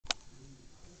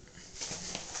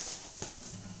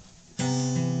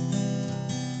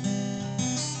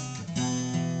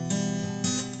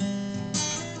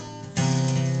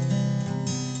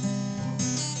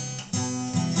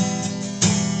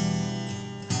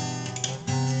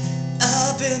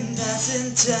been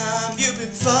passing time, you've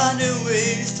been finding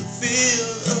ways to feel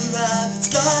alive.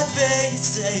 It's not fair, you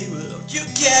say, well don't you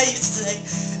care, you say,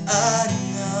 I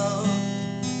know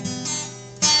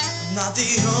I'm not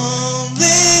the only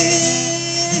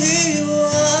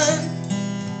one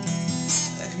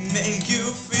that can make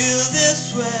you feel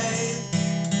this way.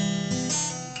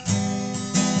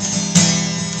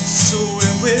 So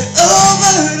when we're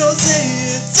over, don't say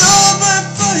it's over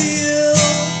for you.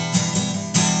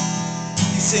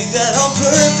 You think that I'm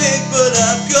perfect, but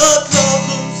I've got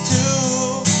problems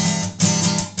too.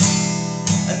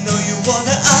 I know you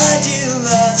wanna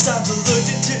idealize, time to look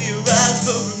into your eyes,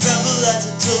 but remember as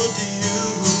I told you,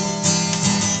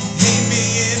 hate me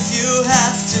if you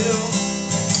have to,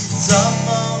 'cause I'm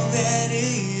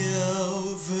already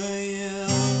over you.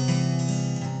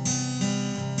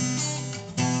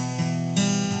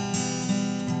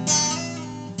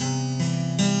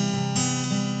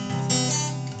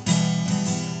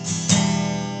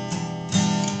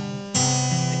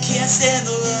 Can't stand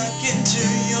the look into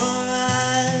your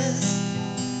eyes,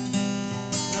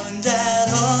 knowing that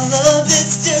all of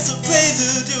it's just a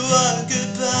prelude to our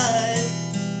goodbye.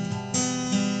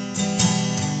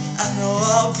 I know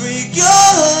I'll break your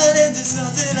heart and there's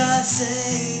nothing I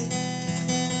say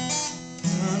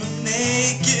gonna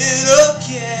make it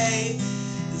okay.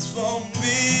 This won't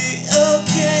be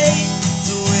okay.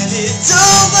 So when it's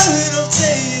over, don't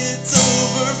say it's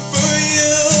over for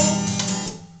you.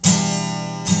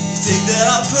 Think that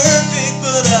I'm perfect,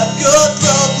 but I've got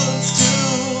problems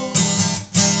too.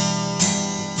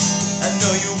 I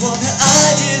know you wanna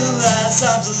idealize,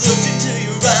 time to look into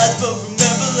your eyes, but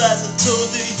remember as I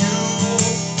told you,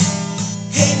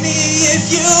 hate me if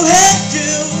you have to,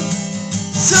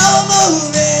 'cause I'm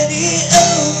already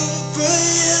over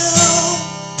you.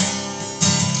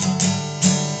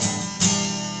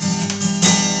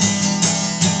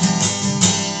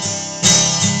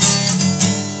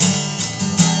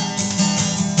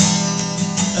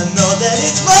 I know that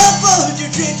it's my fault your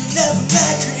dreams will never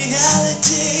match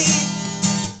reality.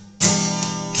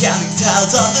 Counting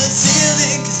tiles on the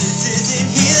ceiling, 'cause this isn't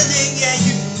healing, yeah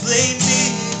you can blame me.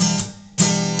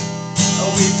 I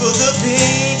wait for the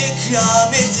pain to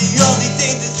come, it's the only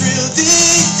thing that's real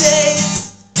these days.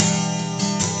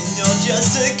 And you're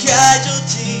just a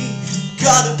casualty,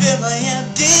 caught up in my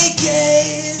empty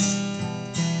gaze.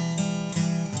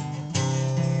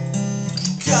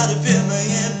 Caught up in my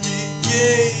empty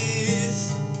gaze.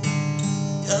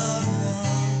 Oh no.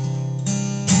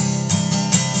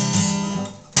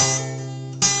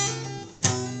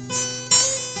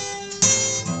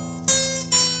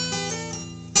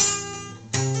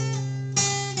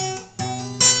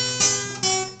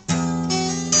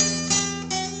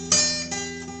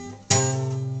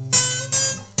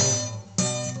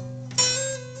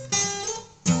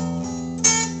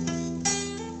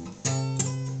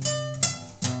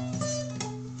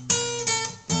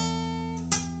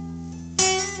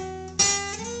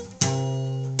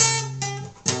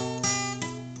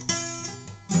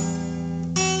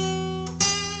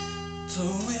 So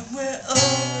when we're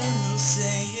over, we'll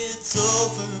say it's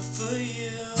over for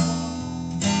you.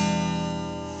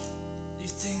 You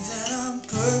think that I'm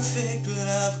perfect, but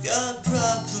I've got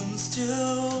problems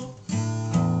too.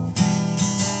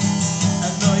 I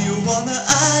know you wanna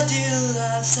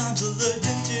idealize, time to look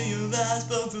into your eyes,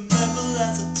 but remember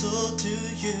as I told you,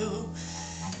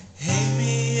 hate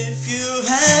me if you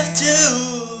have to.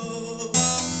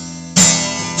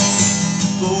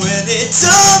 But when it's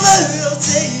over, I'll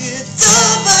say it's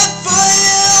over for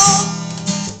you.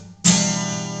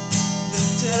 Look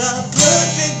that I'm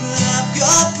perfect, but I've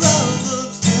got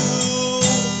problems too.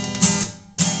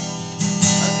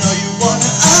 I know you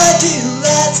wanna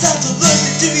idealize, time to look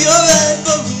into your eyes,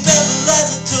 but remember as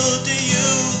I told you,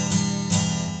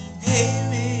 hate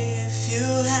me if you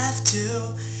have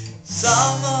to, 'cause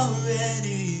I'm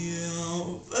already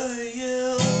over you.